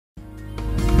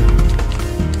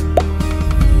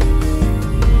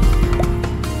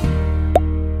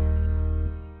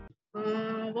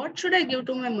should I give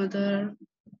to my mother?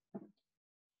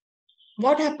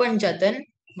 What happened, Jatan?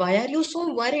 Why are you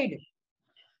so worried?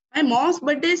 My mom's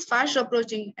birthday is fast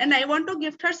approaching and I want to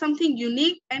gift her something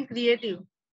unique and creative.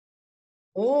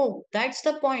 Oh, that's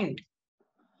the point.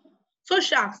 So,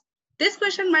 Shaks, this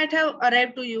question might have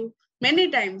arrived to you many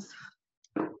times.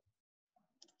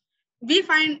 We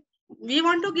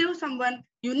want to give someone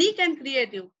unique and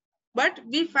creative, but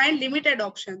we find limited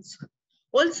options.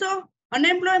 Also,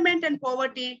 unemployment and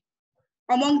poverty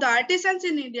among the artisans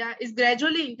in India is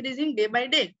gradually increasing day by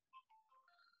day.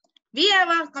 We have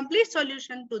a complete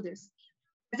solution to this.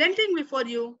 Presenting before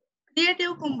you,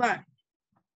 Creative Kumbhaar.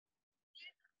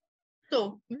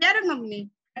 So, we are a company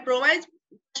that provides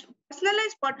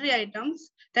personalized pottery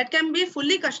items that can be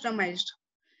fully customized.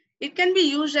 It can be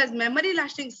used as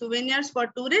memory-lasting souvenirs for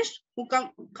tourists who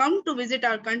come to visit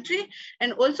our country,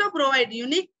 and also provide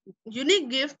unique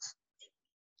gifts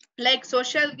like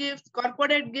social gifts,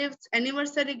 corporate gifts,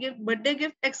 anniversary gifts, birthday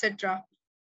gifts, etc.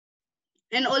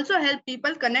 And also help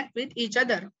people connect with each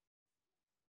other.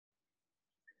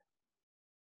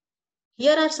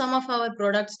 Here are some of our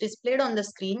products displayed on the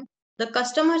screen. The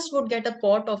customers would get a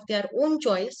pot of their own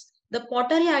choice. The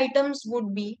pottery items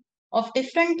would be of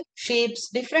different shapes,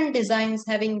 different designs,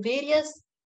 having various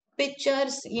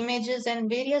pictures, images, and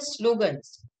various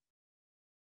slogans.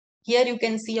 Here you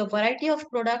can see a variety of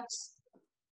products.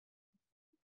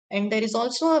 And there is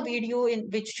also a video in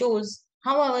which shows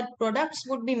how our products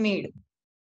would be made.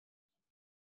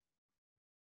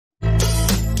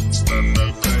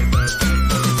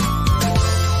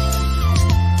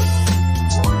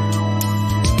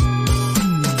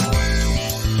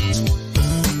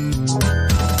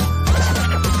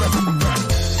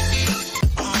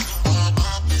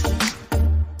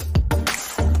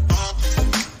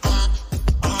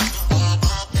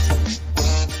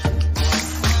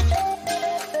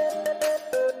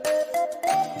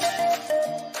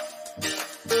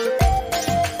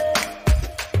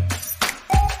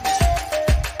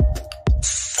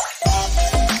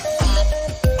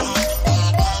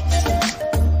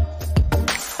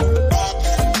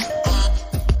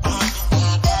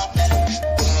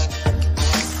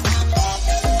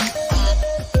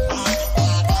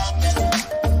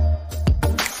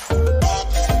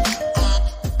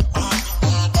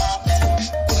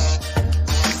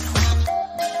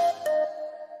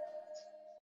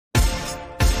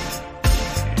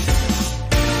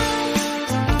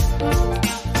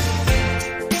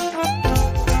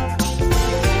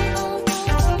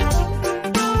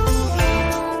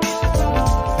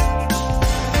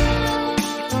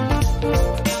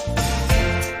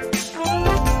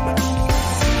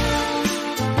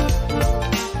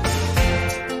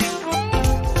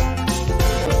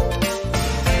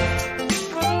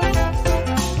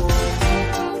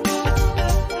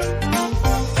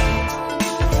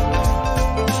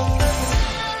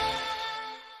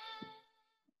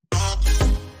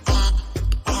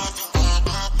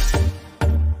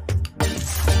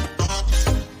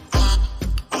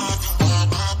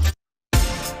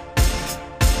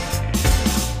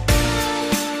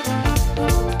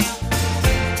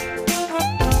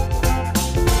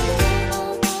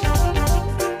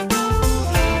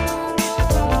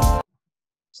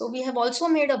 So we have also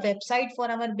made a website for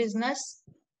our business,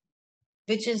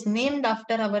 which is named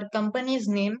after our company's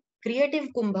name, Kreative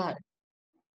Kumbhaar.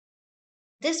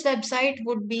 This website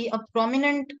would be a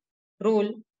prominent role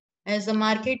as a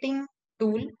marketing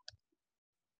tool.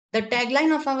 The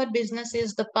tagline of our business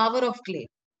is the power of clay.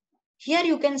 Here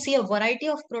you can see a variety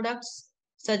of products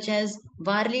such as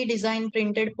Varli design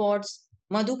printed pots,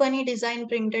 Madhubani design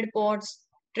printed pots,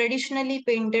 traditionally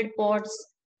painted pots.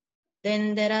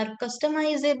 Then there are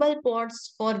customizable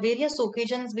pots for various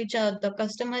occasions which the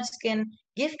customers can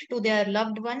gift to their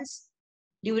loved ones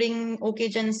during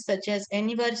occasions such as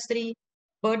anniversary,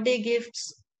 birthday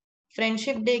gifts,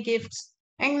 friendship day gifts,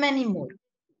 and many more.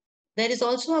 There is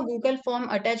also a Google form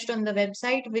attached on the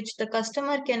website which the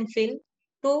customer can fill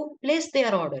to place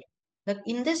their order.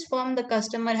 In this form, the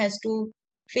customer has to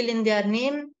fill in their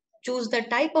name, choose the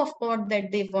type of pot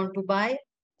that they want to buy,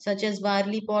 such as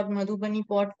Varli pot, Madhubani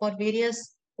pot for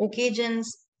various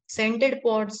occasions, scented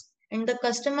pots, and the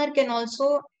customer can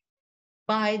also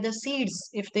buy the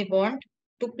seeds if they want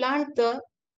to plant the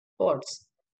pots.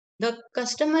 The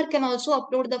customer can also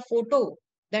upload the photo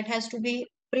that has to be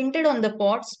printed on the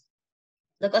pots.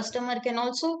 The customer can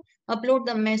also upload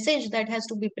the message that has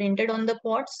to be printed on the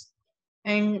pots,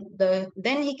 and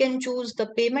then he can choose the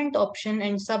payment option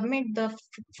and submit the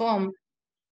form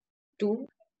to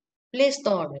place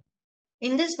the order.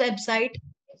 In this website,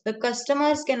 the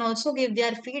customers can also give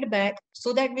their feedback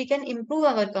so that we can improve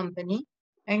our company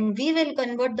and we will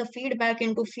convert the feedback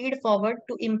into feed forward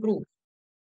to improve.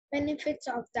 Benefits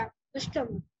of the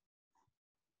customer.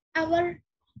 Our,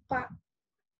 pa-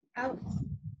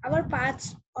 our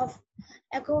paths of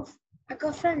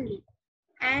eco-friendly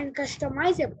and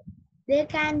customizable. They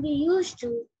can be used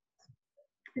to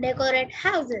decorate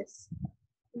houses.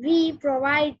 We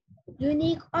provide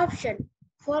unique options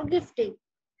for gifting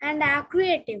and are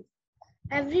creative.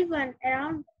 Everyone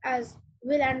around us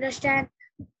will understand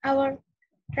our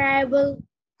tribal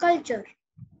culture.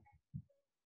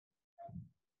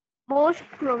 Most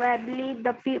probably,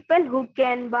 the people who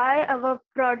can buy our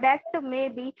product may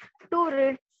be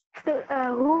tourists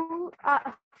who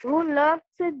loves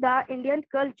the Indian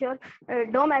culture,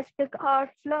 domestic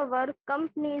arts lover,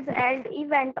 companies and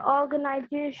event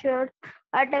organizers,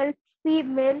 adults,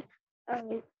 female uh,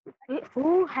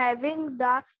 who having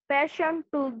the passion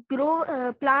to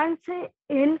grow plants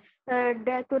in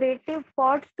decorative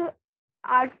pots,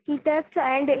 architects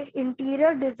and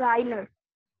interior designers.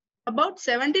 About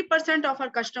 70% of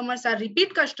our customers are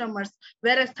repeat customers,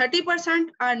 whereas 30%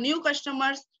 are new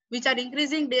customers, which are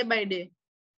increasing day by day.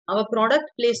 Our product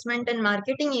placement and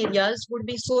marketing areas would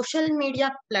be social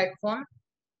media platform.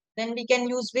 Then we can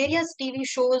use various TV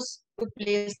shows to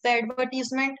place the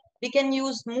advertisement. We can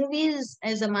use movies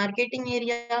as a marketing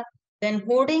area. Then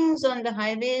hoardings on the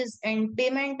highways and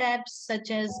payment apps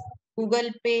such as Google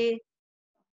Pay,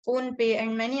 Phone Pay,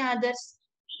 and many others.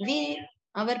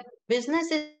 Our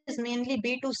business is mainly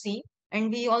B2C,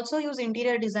 and we also use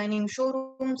interior designing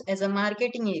showrooms as a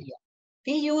marketing area.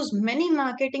 We use many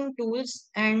marketing tools,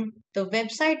 and the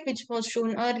website, which was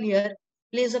shown earlier,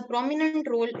 plays a prominent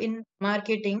role in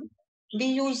marketing. We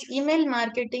use email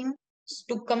marketing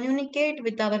to communicate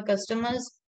with our customers.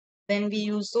 Then we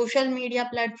use social media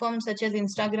platforms such as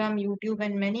Instagram, YouTube,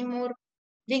 and many more.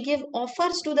 We give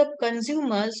offers to the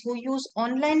consumers who use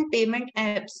online payment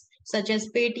apps such as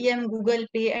Paytm, Google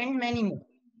Pay, and many more.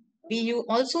 We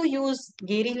also use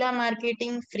guerrilla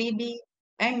marketing, freebie,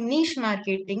 and niche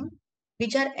marketing,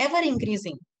 which are ever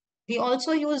increasing. We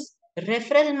also use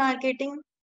referral marketing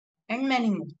and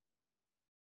many more.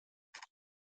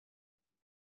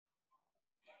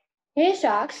 Hey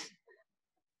Sharks,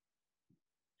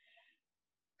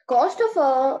 cost of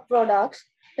our products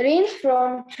range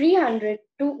from 300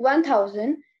 to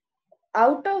 1000.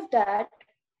 Out of that,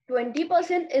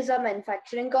 20% is our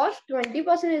manufacturing cost,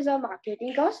 20% is our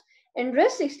marketing cost, and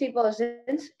rest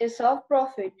 60% is our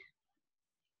profit.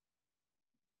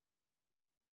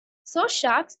 So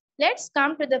Sharks, let's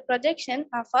come to the projection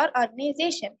of our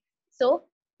organization. So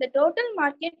the total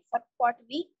market for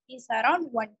pottery is around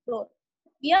 1 crore.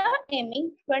 We are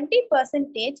aiming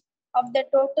 20% of the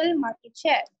total market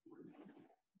share.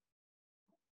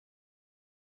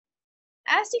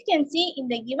 As you can see in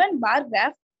the given bar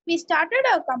graph, we started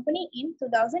our company in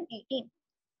 2018.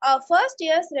 Our first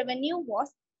year's revenue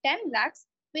was 10 lakhs,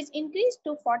 which increased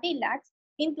to 40 lakhs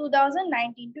in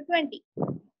 2019 to 20.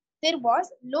 There was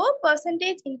low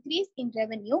percentage increase in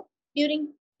revenue during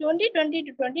 2020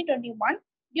 to 2021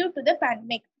 due to the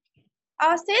pandemic.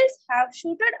 Our sales have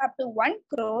shooted up to 1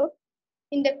 crore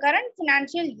in the current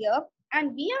financial year,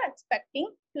 and we are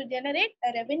expecting to generate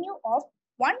a revenue of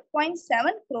 1.7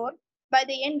 crore by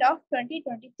the end of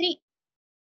 2023.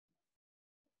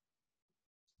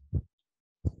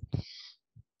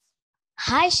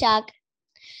 Hi Shark,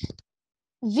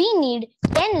 we need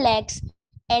 10 lakhs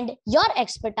and your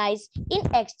expertise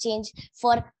in exchange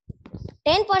for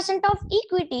 10% of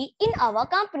equity in our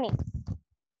company.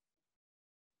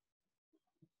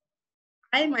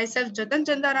 I myself, Jatan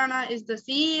Chandarana, is the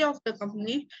CEO of the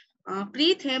company.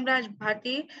 Preet Hemraj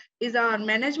Bhati is our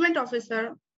management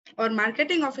officer or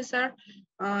marketing officer.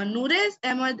 Noorez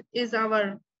Ahmed is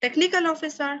our technical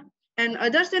officer. And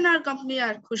others in our company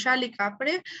are Khushali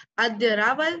Kapde, Adya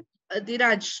Rawal,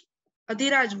 Adiraj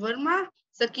Verma,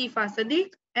 Sakifa Sadiq,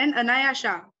 and Anaya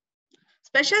Shah.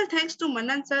 Special thanks to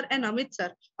Manan sir and Amit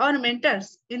sir, our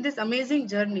mentors in this amazing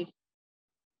journey.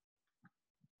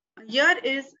 Here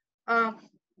is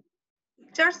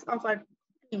pictures of our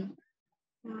team.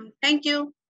 Thank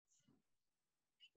you.